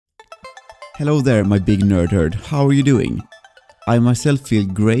Hello there, my big nerd herd. How are you doing? I myself feel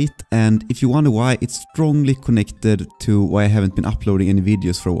great, and if you wonder why, it's strongly connected to why I haven't been uploading any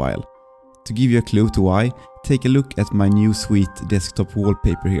videos for a while. To give you a clue to why, take a look at my new sweet desktop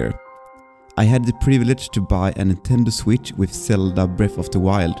wallpaper here. I had the privilege to buy a Nintendo Switch with Zelda Breath of the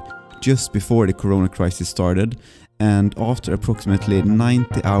Wild just before the corona crisis started, and after approximately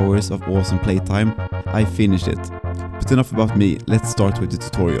 90 hours of awesome playtime, I finished it. But enough about me, let's start with the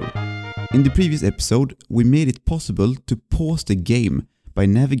tutorial. In the previous episode, we made it possible to pause the game by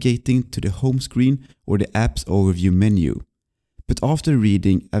navigating to the home screen or the app's overview menu. But after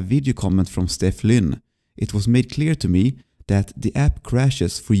reading a video comment from Stef Lynn, it was made clear to me that the app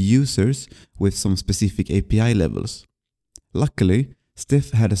crashes for users with some specific API levels. Luckily,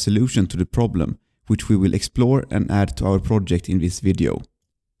 Stef had a solution to the problem, which we will explore and add to our project in this video.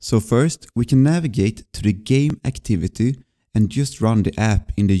 So first, we can navigate to the game activity and just run the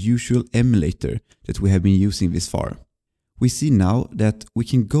app in the usual emulator that we have been using this far. We see now that we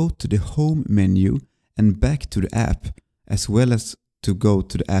can go to the home menu and back to the app, as well as to go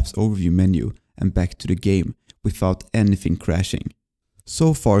to the app's overview menu and back to the game without anything crashing.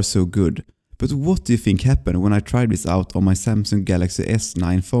 So far so good, but what do you think happened when I tried this out on my Samsung Galaxy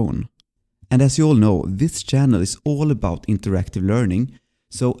S9 phone? And as you all know, this channel is all about interactive learning,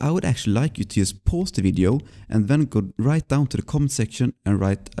 so I would actually like you to just pause the video and then go right down to the comment section and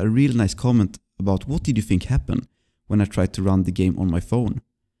write a real nice comment about what did you think happened when I tried to run the game on my phone.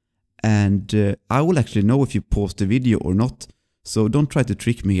 And I will actually know if you paused the video or not, so don't try to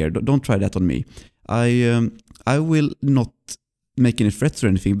trick me here, don't try that on me. I will not make any threats or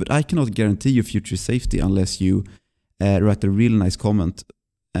anything, but I cannot guarantee your future safety unless you write a real nice comment.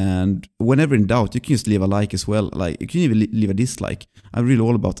 And whenever in doubt, you can just leave a like as well. Like, you can even leave a dislike. I'm really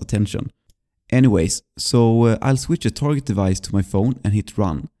all about attention. Anyways, so I'll switch the target device to my phone and hit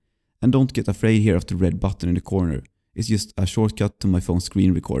run. And don't get afraid here of the red button in the corner. It's just a shortcut to my phone's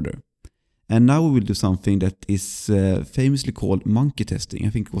screen recorder. And now we will do something that is famously called monkey testing.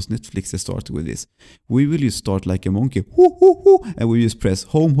 I think it was Netflix that started with this. We will just start like a monkey, hoo, hoo, hoo, and we just press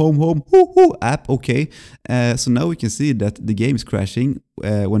home, home, home, hoo, hoo, app, okay. So now we can see that the game is crashing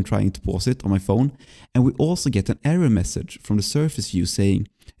when trying to pause it on my phone. And we also get an error message from the Surface view saying,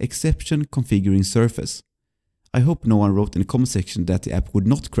 exception configuring Surface. I hope no one wrote in the comment section that the app would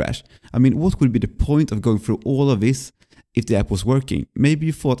not crash. I mean, what would be the point of going through all of this if the app was working? Maybe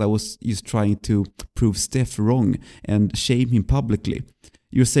you thought I was just trying to prove Stef wrong and shame him publicly.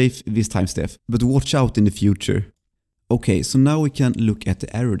 You're safe this time, Stef, but watch out in the future. Okay, so now we can look at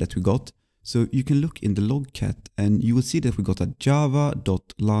the error that we got. So you can look in the logcat and you will see that we got a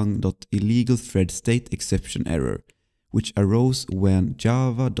java.lang.illegal thread state exception error, which arose when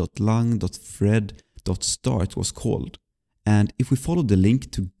java.lang.thread.start was called. And if we follow the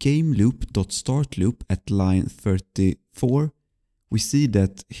link to gameloop.startLoop at line 34, we see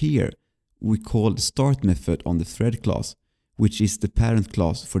that here we call the start method on the thread class, which is the parent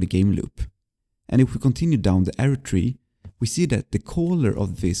class for the game loop. And if we continue down the error tree, we see that the caller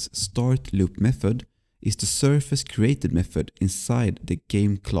of this start loop method is the Surface created method inside the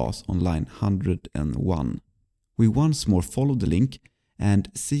game class on line 101. We once more follow the link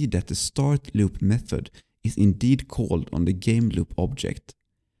and see that the start loop method is indeed called on the game loop object.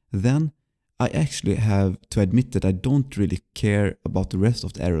 Then I actually have to admit that I don't really care about the rest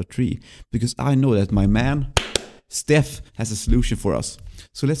of the error tree, because I know that my man Stef has a solution for us.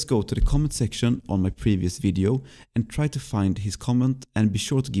 So let's go to the comment section on my previous video and try to find his comment and be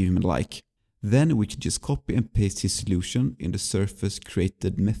sure to give him a like. Then we can just copy and paste his solution in the Surface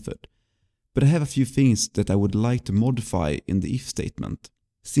created method. But I have a few things that I would like to modify in the if statement.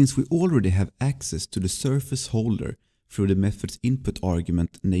 Since we already have access to the Surface holder through the method's input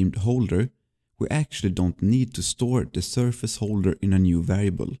argument named holder, we actually don't need to store the Surface holder in a new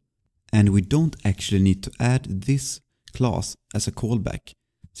variable. And we don't actually need to add this class as a callback,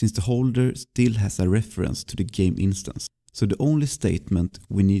 since the holder still has a reference to the game instance. So the only statement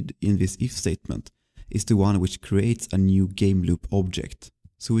we need in this if statement is the one which creates a new game loop object.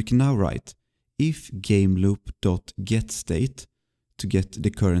 So we can now write if gameloop.getState to get the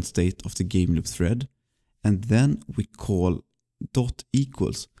current state of the game loop thread, and then we call dot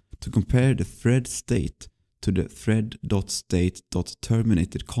equals to compare the thread state to the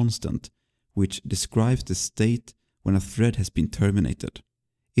thread.state.terminated constant, which describes the state when a thread has been terminated.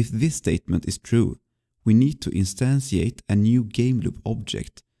 If this statement is true, we need to instantiate a new game loop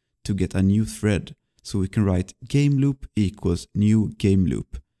object to get a new thread, so we can write game loop equals new game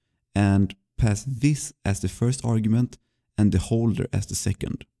loop and pass this as the first argument and the holder as the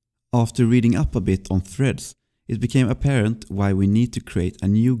second. After reading up a bit on threads, it became apparent why we need to create a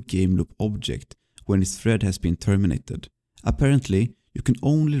new game loop object when this thread has been terminated. Apparently, you can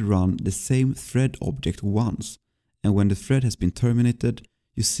only run the same thread object once, and when the thread has been terminated,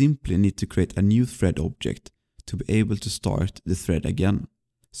 you simply need to create a new thread object to be able to start the thread again.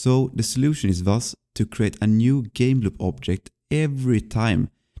 So the solution is thus to create a new game loop object every time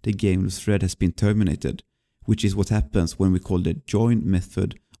the game loop thread has been terminated, which is what happens when we call the join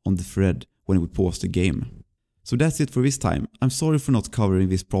method on the thread when we pause the game. So that's it for this time. I'm sorry for not covering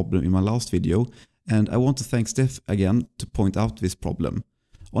this problem in my last video, and I want to thank Stef again to point out this problem.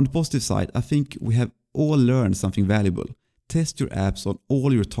 On the positive side, I think we have all learned something valuable. Test your apps on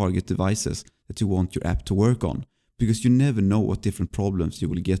all your target devices that you want your app to work on, because you never know what different problems you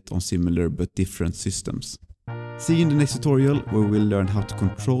will get on similar but different systems. See you in the next tutorial where we'll learn how to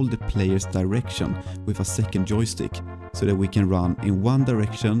control the player's direction with a second joystick so that we can run in one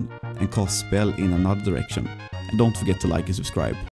direction and cast spell in another direction. And don't forget to like and subscribe.